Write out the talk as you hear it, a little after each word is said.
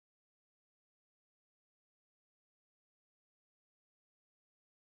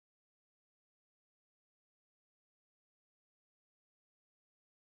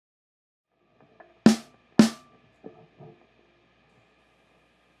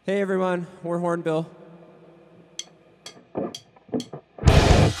Hey everyone, we're Hornbill.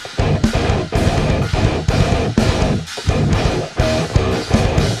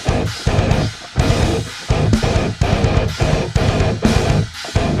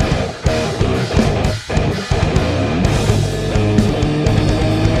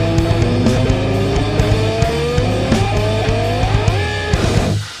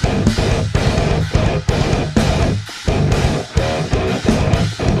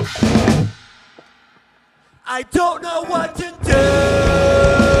 I don't know what to do,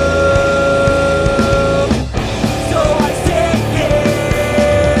 so I sit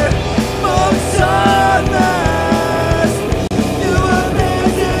here motionless. You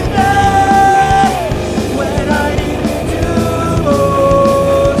abandoned me when I needed you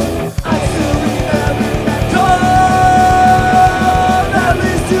most. I still remember that call, at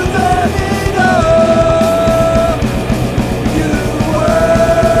least you let me know you were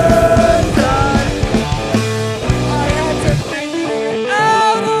done. I had to figure it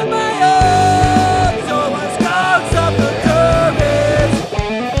out on my own, so I scouts up the courage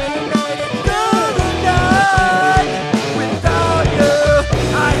and made it through the night without you.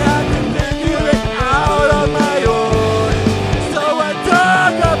 I had to figure it out on my own, so I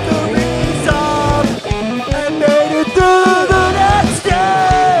dug up the resolve and made it through the next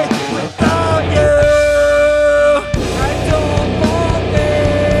day without you. I don't want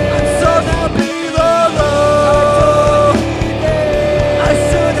this. I'm so happy alone. I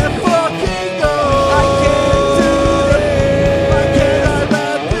should have fucking gone. I can't do this. Why can't I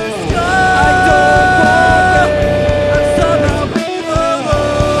let this go? I don't want this. I'm somehow being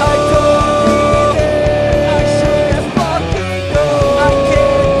alone. I don't need it. I should have fucking gone. I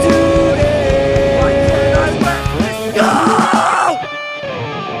can't do this. Why can't I let this go?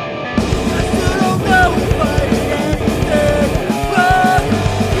 I still don't know if I did anything, but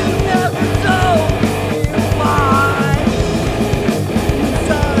you never told me why.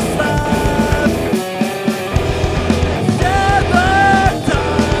 Just laugh and sabotage.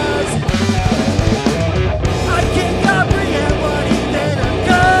 I can't comprehend what he did or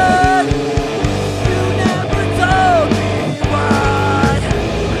could. You never told me why.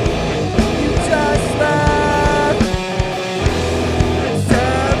 You just laugh and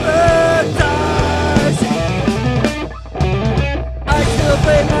sabotage. I still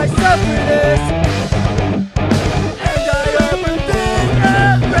blame myself for this, and I overthink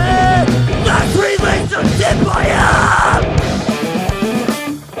every last relationship I have.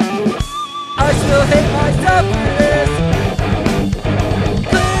 I still hate myself for this.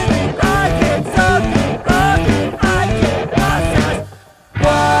 Clearly I did something wrong and I can't process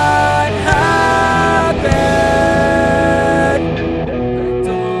what happened. I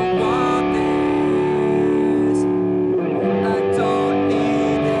don't want this. I don't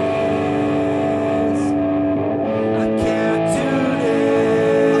need this. I can't do this.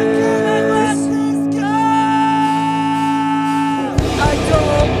 Why can't I let this go? I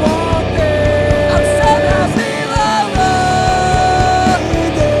don't want this. I'm so happy.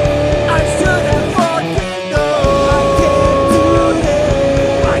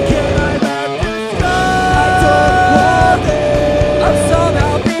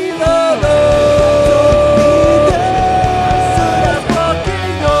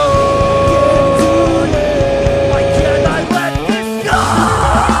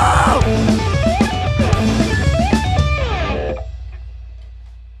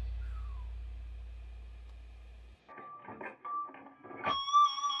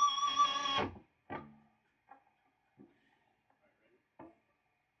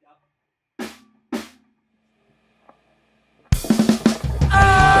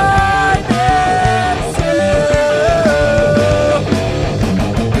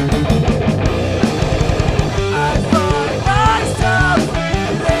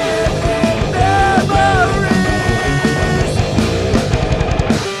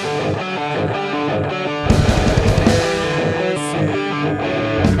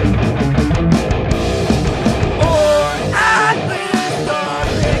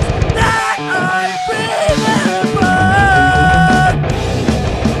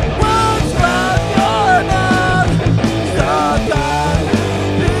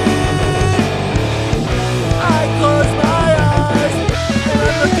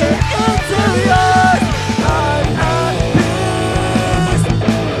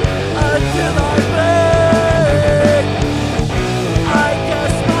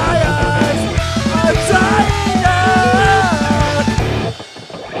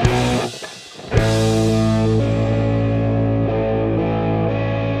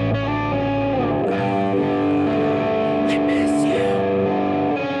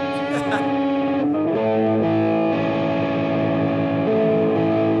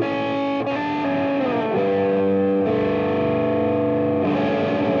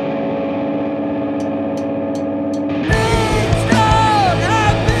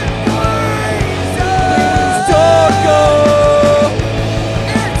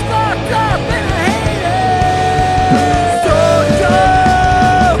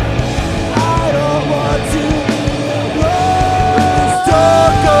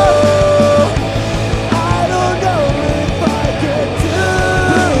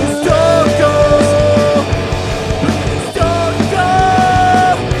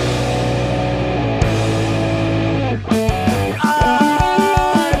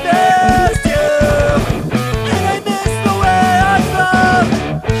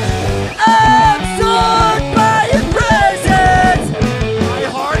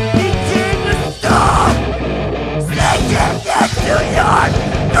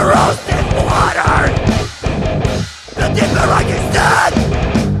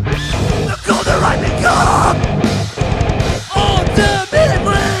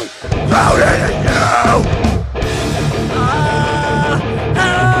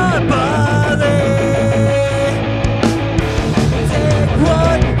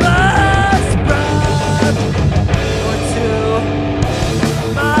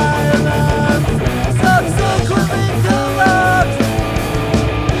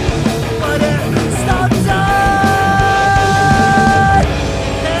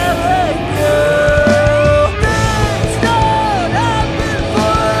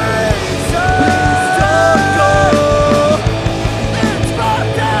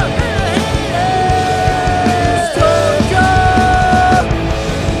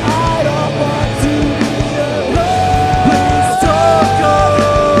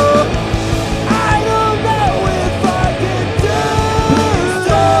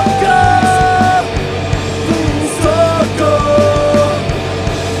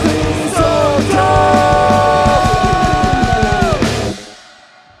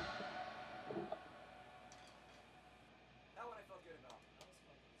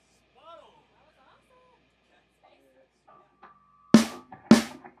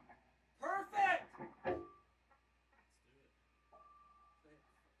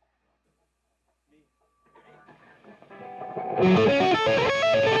 It's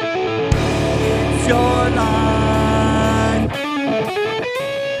your life.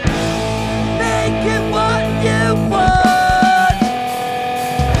 Make it what you want.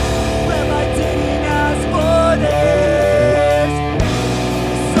 Well, I didn't ask for this.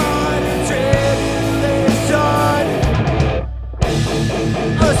 Sudden tribulation.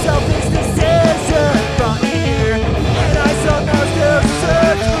 A selfish decision brought me here, and I somehow still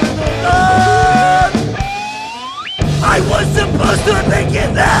search for the love I was supposed to have been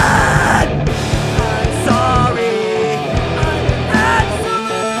given. I'm sorry, I'm an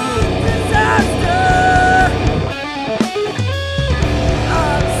absolute disaster.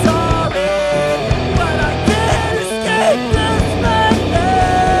 I'm sorry, but I can't escape this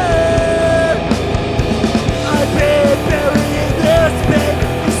nightmare. I've been buried in this pit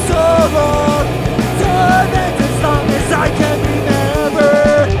for so long, torment as long as I can remember.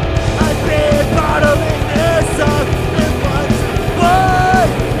 I've been bottling this up and wondering why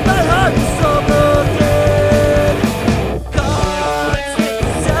my heart is so broken. Constant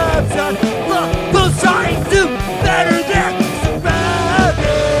deception, who's trying to better than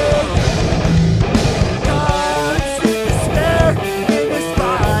surviving. Constant despair in this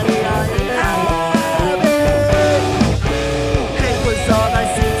body I inhabit. It was all I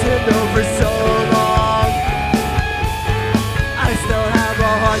seemed to know for so long. I still have a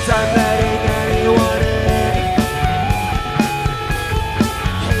hard time letting anyone in.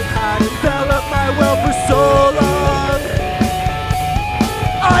 Hate had enveloped my world for so long.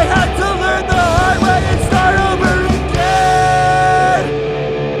 I had to learn the hard way and start over again.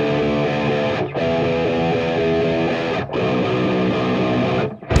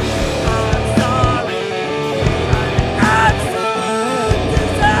 I'm sorry, I'm an absolute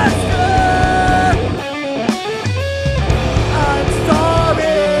disaster. I'm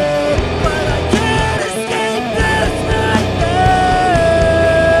sorry, but I can't escape this nightmare.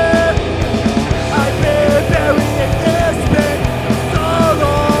 I've been buried in this pit for so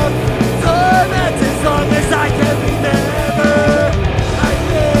long, torment as long as I can remember. I've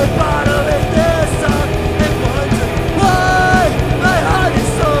been bottling this up and wondering why my heart is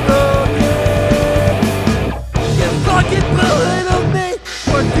so broken. You fucking belittle me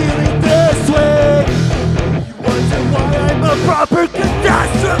for feeling this way. You wonder why I'm a proper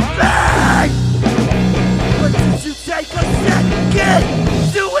catastrophe. But did you take a second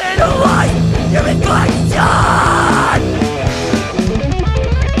to analyze your reflection?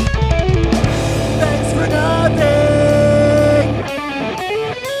 Thanks for nothing,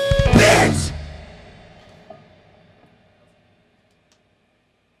 bitch.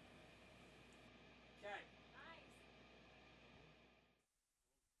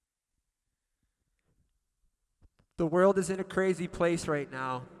 The world is in a crazy place right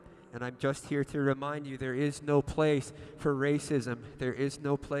now, and I'm just here to remind you there is no place for racism. There is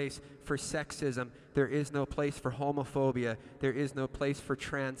no place for sexism. There is no place for homophobia. There is no place for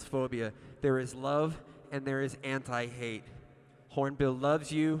transphobia. There is love and there is anti-hate. Hornbill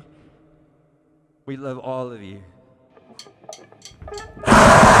loves you. We love all of you.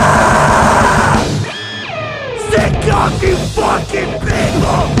 Sick of you fucking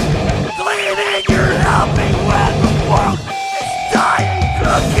people claiming you're helping when the world is dying,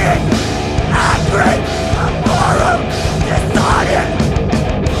 crooked, angry, immoral, dishonest.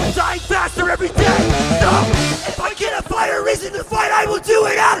 I'm dying faster every day, so if I can't find a reason to fight, I will do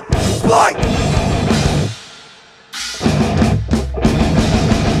it out of spite.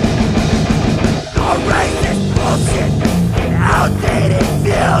 The racist bullshit and outdated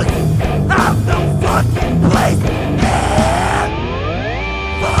views have no fucking place here.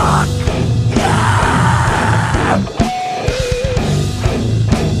 Fuck yeah!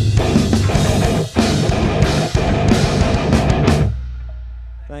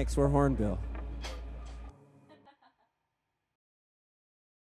 Thanks, we're Hornbill.